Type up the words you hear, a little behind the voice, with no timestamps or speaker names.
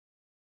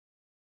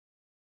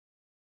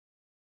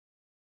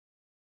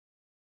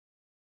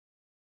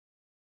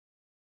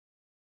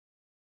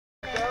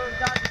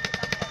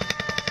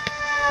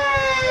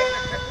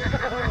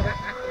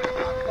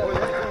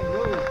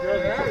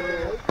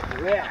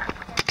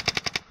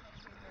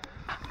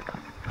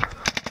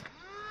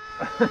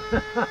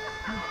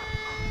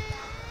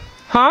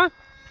Huh?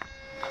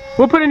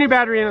 We'll put a new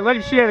battery in it. Let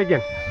him shoot it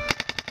again.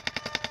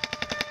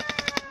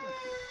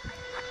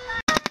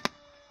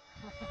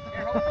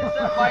 You're holding this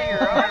up by your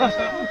arms. I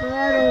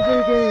don't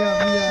think any of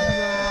them yet.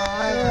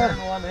 I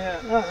don't want to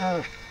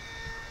hit.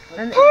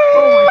 And,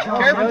 oh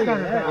my God.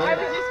 I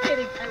was just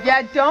kidding.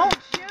 Yeah, don't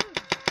shoot.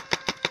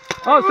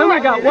 Oh,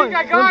 somebody got one.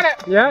 I got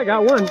it. Yeah, I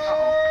got one. I'm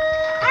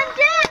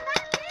dead!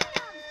 Let me get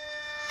him!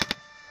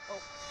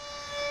 Oh.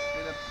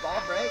 Did the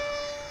ball break?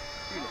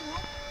 Shoot it.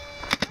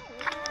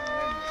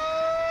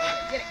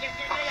 Get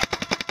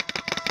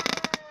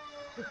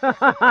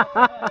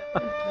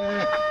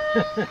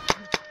it.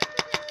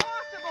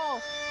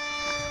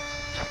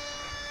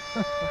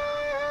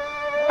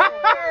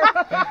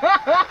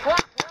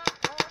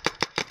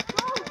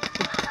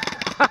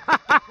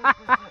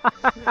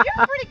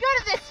 You're pretty good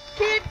at this,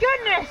 kid.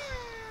 Goodness.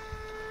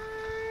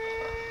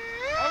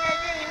 Okay,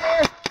 get him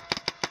there.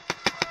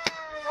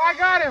 I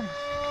got him.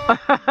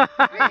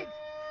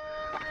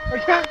 I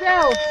can't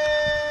tell.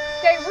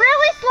 Stay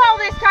really slow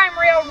this time,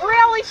 Rio.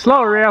 Really slow.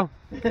 Slow, Rio.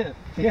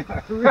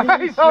 Yeah,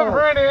 really He's slow.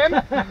 over it in.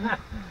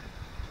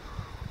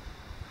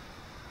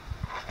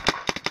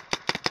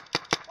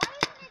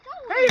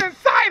 Hey, even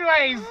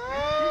sideways.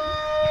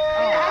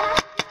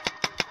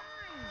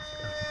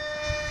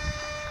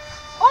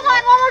 Hold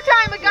on, one more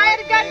time. A guy had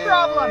a gun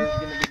problem. There's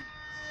gonna be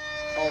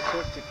all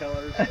sorts of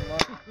colors.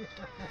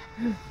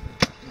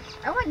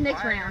 I went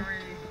next round.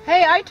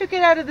 Hey, I took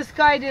it out of the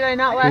sky, did I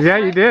not last Yeah,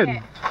 night? you did. I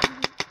hit it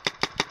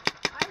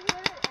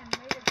and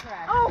made it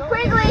crash. Oh,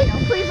 Quigley,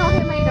 please don't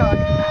hit my dog.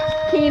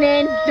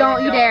 Keenan,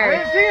 don't you I dare.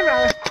 didn't see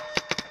him.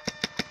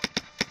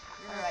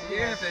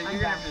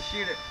 You're gonna have to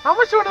shoot it. How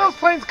much do one of those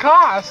planes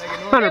cost? Like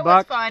a normal- $100 It was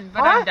bucks. fun,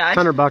 but I'm done.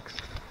 $100.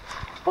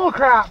 Full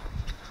crap.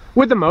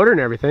 With the motor and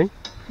everything.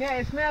 Yeah,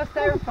 it smells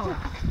styrofoam.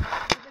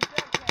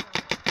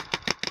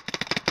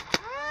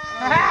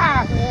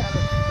 Ah,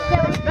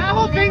 that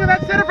whole thing with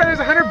that setup right is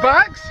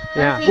 $100.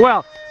 Yeah.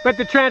 Well, but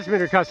the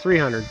transmitter costs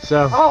 $300.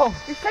 So Oh,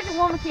 You're such a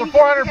woman, for Katie.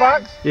 400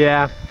 bucks.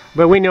 yeah,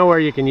 but we know where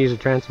you can use a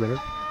transmitter.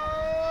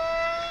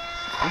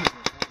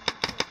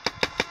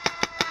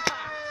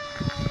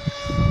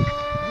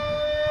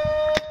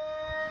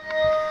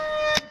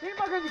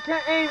 People because you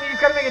can't aim, you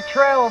just gotta make a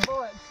trail of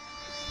bullets.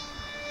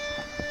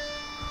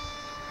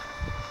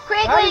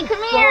 Quigley,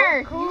 come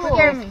here. Cool. You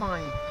scared me.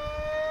 Fine.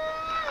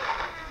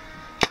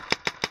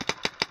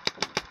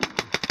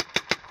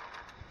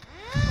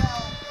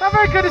 Not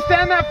very good to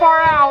stand that far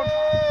out.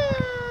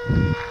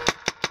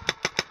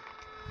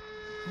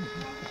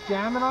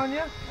 Jamming on you?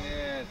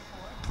 Yes.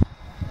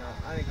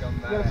 No, I think I'm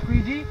You got a bad.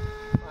 squeegee?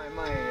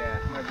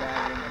 My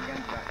battery, my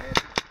gun's got hit.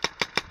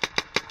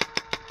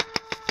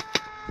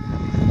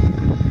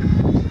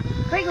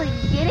 Quigley,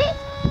 you get it?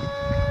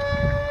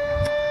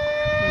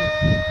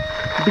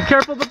 Be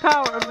careful of the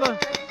power of the.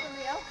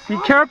 Be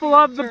careful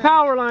of the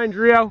power lines,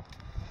 Rio.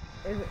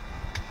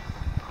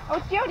 Oh,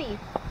 it's Jody.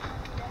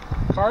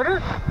 Carter?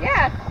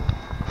 Yeah.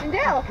 And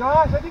Dale.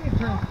 Gosh, I think it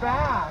turns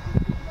fast.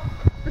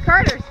 The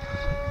Carters.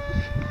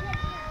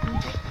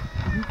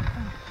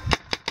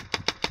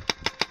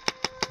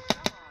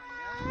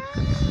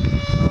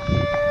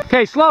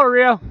 Okay, slower,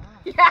 Rio.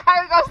 Yeah,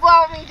 I would go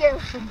slow with me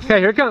too. Okay,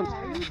 here it comes.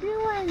 What are you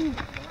doing?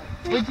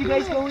 Where'd you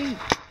guys go eat?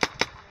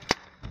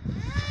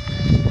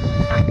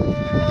 I don't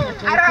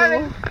have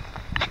it.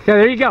 Okay,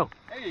 there you go.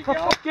 There you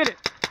go. Get it.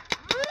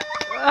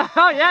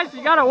 Oh yes,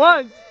 you got it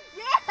once.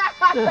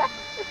 Yeah.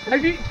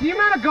 Can you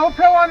mount a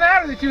GoPro on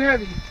that, or are they too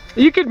heavy?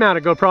 You could mount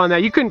a GoPro on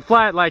that. You couldn't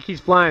fly it like he's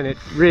flying it,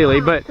 really,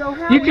 but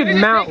you could Just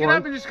mount pick it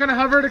up one. and just kind of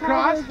hover it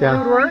across? Yeah.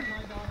 That would work?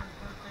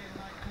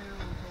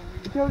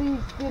 Jody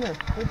eats dinner.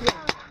 We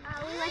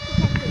like to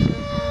catch it.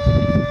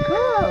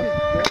 Cool.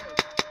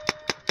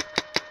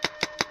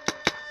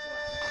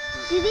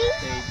 Do these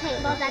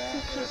paintballs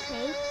actually shoot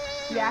paint?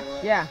 Yeah.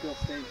 Yeah.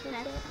 That's good,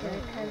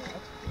 because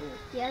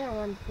the other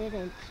ones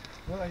didn't.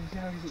 Well, you see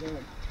how he's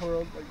like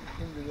twirled like a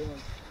finger there.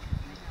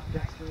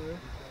 Destiny.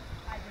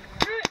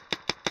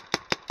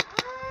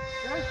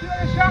 Gotta shoot a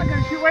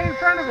shotgun, shoot right in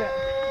front of it.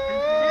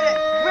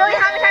 Really?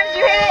 How many times did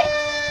you hit it?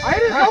 I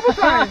hit it a couple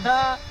times.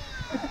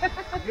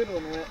 Good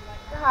one, Whit.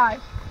 Gosh.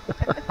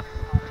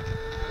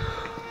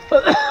 You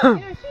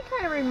know, she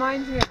kind of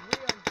reminds me of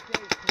Rio's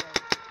date today.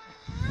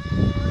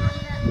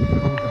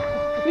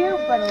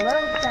 Cute, but a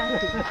little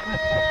sassy.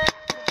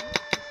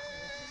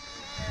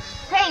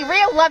 Hey,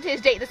 Rio loved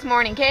his date this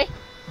morning, okay?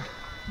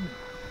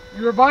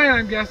 You were buying,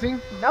 I'm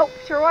guessing. Nope,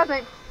 sure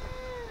wasn't.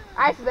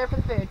 I was there for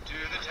the food.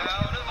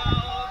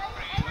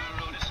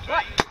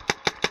 What?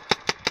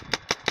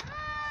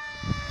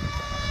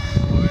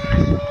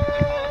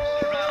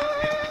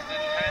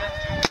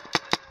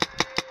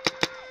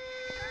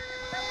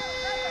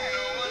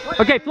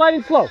 Okay, fly it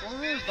in slow.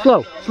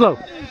 Slow, slow.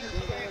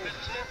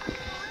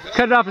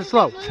 Cut it off in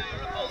slow.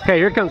 Okay,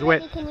 here comes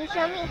Whit. Can you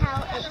show me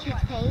how it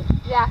shoots paint?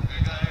 Yeah.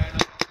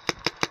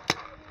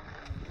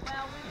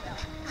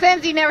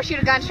 Since you never shoot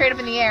a gun straight up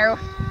in the air.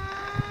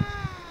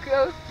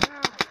 Go.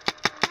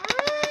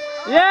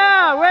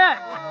 Yeah, Whit!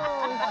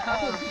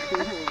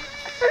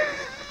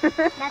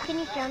 Now can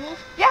you show me?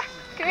 Yeah,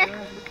 come here.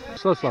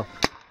 Slow, slow.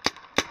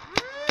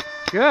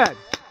 Good.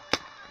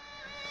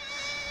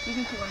 You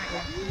can see one right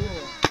there.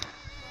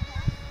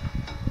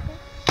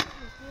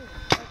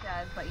 It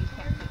does, but you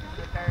can't see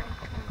the dirt.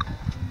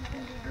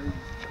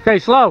 Okay,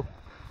 slow.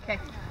 Okay.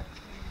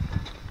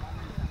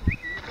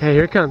 Okay,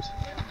 here it comes.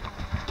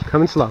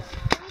 Coming slow.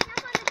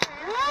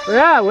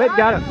 Yeah, Whit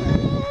got it.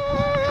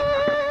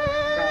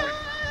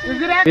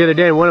 The other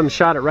day, one of them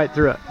shot it right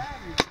through it.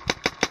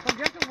 I'm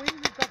guessing wings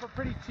and stuff are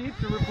pretty cheap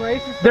to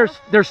replace and They're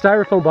stuff.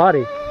 styrofoam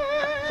body.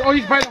 Oh, you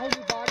just buy the whole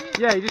new body?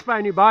 Yeah, you just buy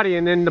a new body,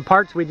 and then the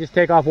parts we just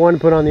take off one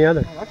and put on the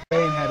other. Oh, that's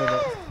way ahead of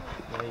it.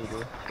 Yeah, you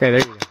do. Okay, there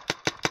you go.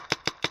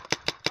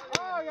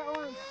 Oh, I got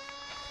one.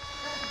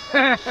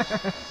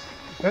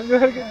 That's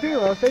really good too.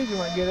 I'll say you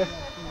might get it.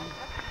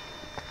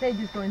 They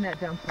just going that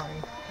dumb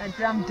funny. That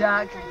dumb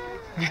duck.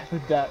 The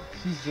duck.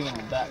 She's doing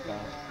the duck on.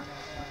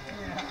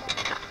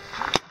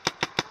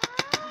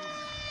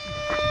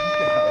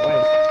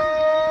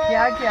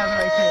 Yeah, I'd get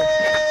right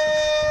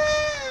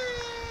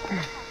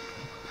too.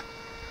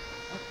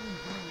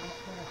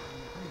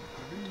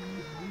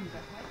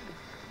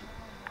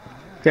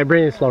 Okay,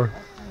 bring it slower.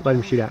 Let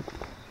him shoot out.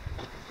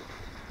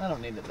 I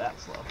don't need it that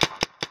slow.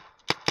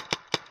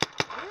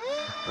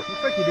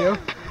 Looks like you do.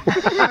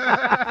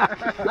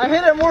 I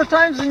hit it more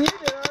times than you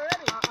did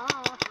already.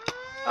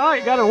 Oh,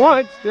 you got it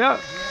once. Yeah.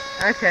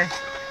 Okay.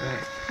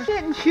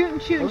 Shoot and shoot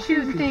and shoot and shoot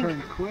and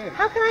think. Quick.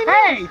 How can I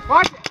Hey,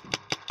 watch it.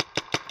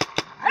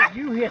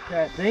 You hit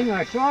that thing.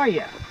 I saw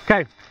you.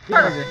 Okay.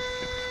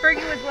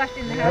 Fergie was left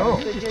in the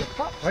house. So just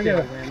pop I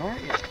got it,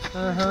 aren't you?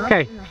 Uh-huh.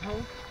 Okay. In the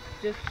hole.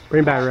 Just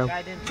Bring it back, real.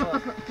 I didn't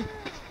look.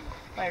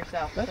 By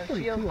herself. That's so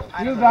pretty she'll, cool. I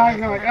You don't know. dog,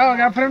 like, oh, I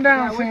gotta put him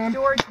down Yeah, soon. with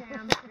George Ham. I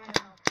didn't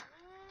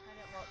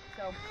look.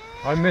 So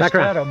I missed Back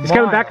around. It's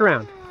coming back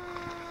around.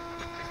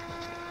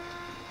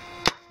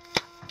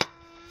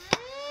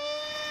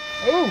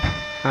 Oh!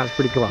 That's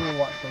pretty cool. We'll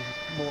watch those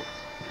bolts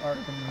arc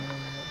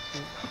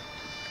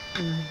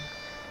in the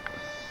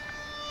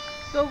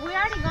So we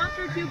already gone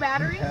through 2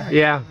 batteries?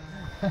 Yeah.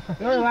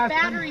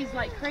 Batteries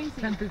like crazy.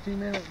 10-15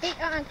 minutes. Hey,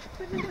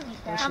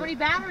 how many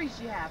batteries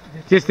do you have?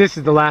 Just this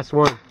is the last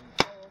one.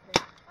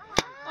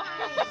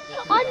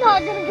 I'm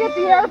not gonna get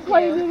the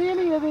airplane in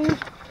any of these.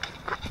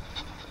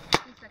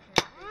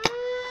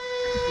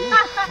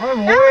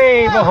 I'm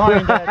way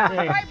behind that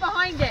thing. Right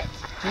behind it.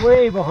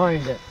 Way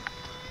behind it.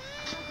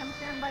 Come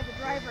stand by the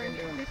driver and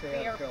get this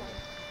airplane.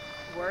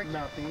 Work.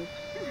 Nothing.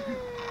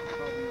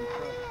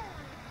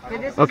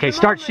 Okay,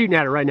 start shooting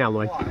at it right now,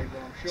 Lloyd.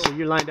 So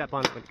you're lined up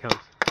on it when it comes.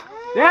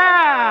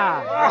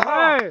 Yeah!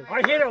 Hey!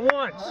 I hit it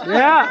once.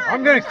 Yeah!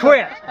 I'm gonna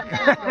quit.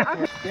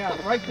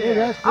 Yeah, right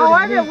there. Oh,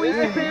 I bet we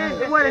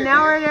spent, what, an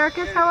hour at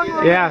Erica's? How long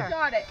were we Yeah. there?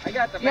 Shot it. I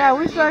got the Yeah,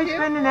 we started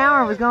spending an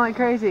hour. It was going like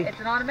crazy. It's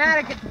an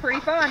automatic. It's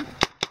pretty fun.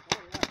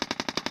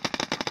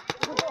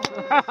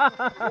 That's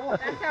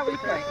how we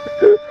play.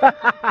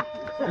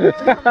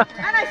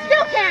 And I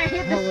still can't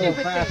hit the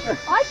stupid thing.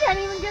 I can't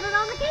even get it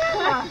on the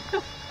camera.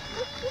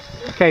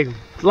 Okay,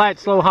 light,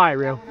 slow, high,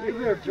 real.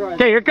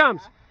 Okay, here it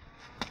comes.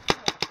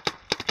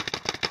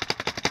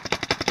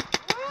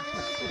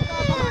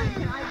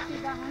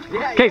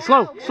 Okay,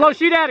 slow, slow,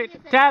 shoot at it,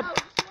 Tab.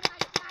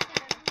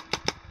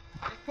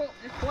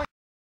 Just pull.